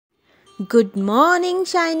Good morning,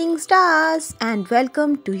 shining stars, and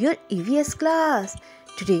welcome to your EVS class.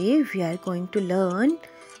 Today we are going to learn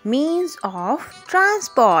means of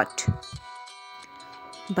transport.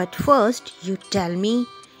 But first, you tell me,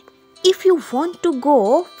 if you want to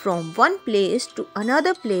go from one place to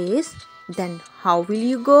another place, then how will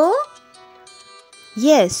you go?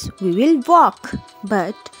 Yes, we will walk.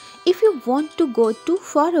 But if you want to go too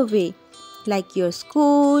far away, like your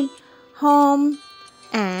school, home,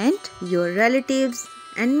 and your relatives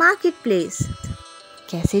and marketplace,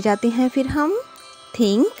 कैसे जाते हैं फिर हम?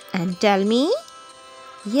 Think and tell me.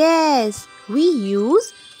 Yes, we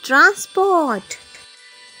use transport.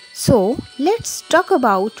 So, let's talk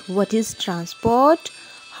about what is transport.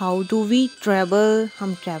 How do we travel?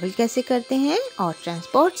 हम travel कैसे करते हैं और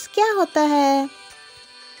transports क्या होता है?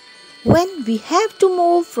 When we have to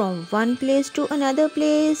move from one place to another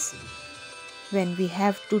place, when we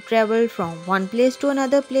have to travel from one place to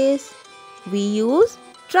another place, we use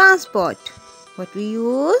transport. What we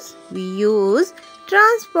use? We use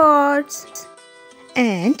transports.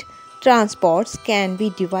 And transports can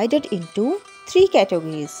be divided into three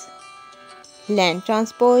categories: land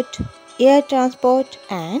transport, air transport,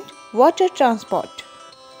 and water transport.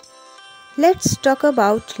 Let's talk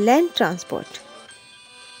about land transport.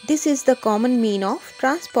 This is the common mean of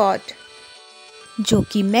transport, जो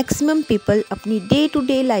कि maximum people अपनी day to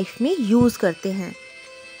day life में use करते हैं,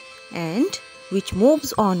 and which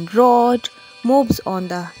moves on road, moves on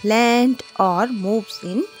the land और moves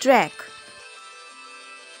in track.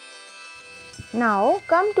 Now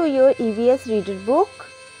come to your EVS reader book.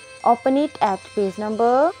 Open it at page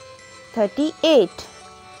number 38.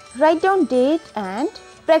 Write down date and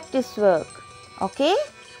practice work. Okay?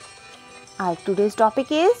 Our today's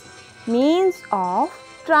topic is means of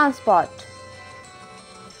transport.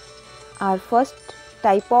 Our first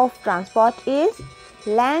type of transport is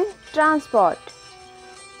land transport.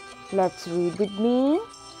 Let's read with me.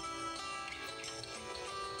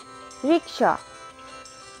 Rickshaw,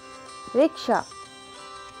 rickshaw.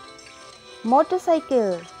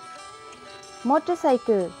 Motorcycle,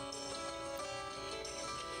 motorcycle.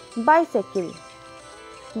 Bicycle,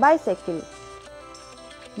 bicycle.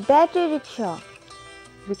 Battery rickshaw,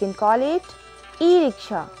 we can call it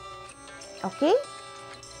e-rickshaw. Okay?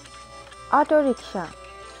 Auto rickshaw,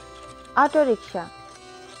 auto rickshaw.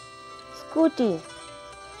 Scooty,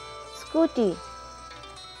 scooty.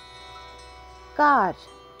 Car,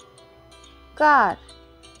 car.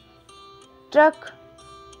 Truck,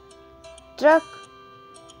 truck.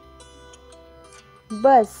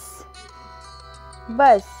 Bus,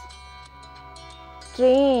 bus.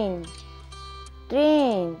 Train,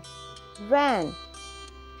 train. Van.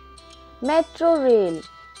 Metro rail,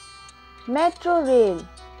 metro rail.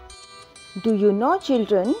 Do you know,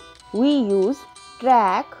 children, we use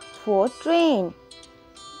track for train.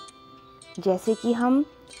 जैसे कि हम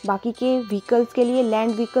बाकी के vehicles के लिए,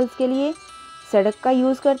 land vehicles के लिए सड़क का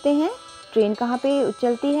यूज़ करते हैं, ट्रेन कहाँ पे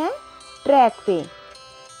चलती है? ट्रैक पे.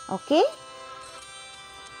 Okay?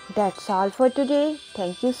 That's all for today.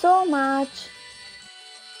 Thank you so much.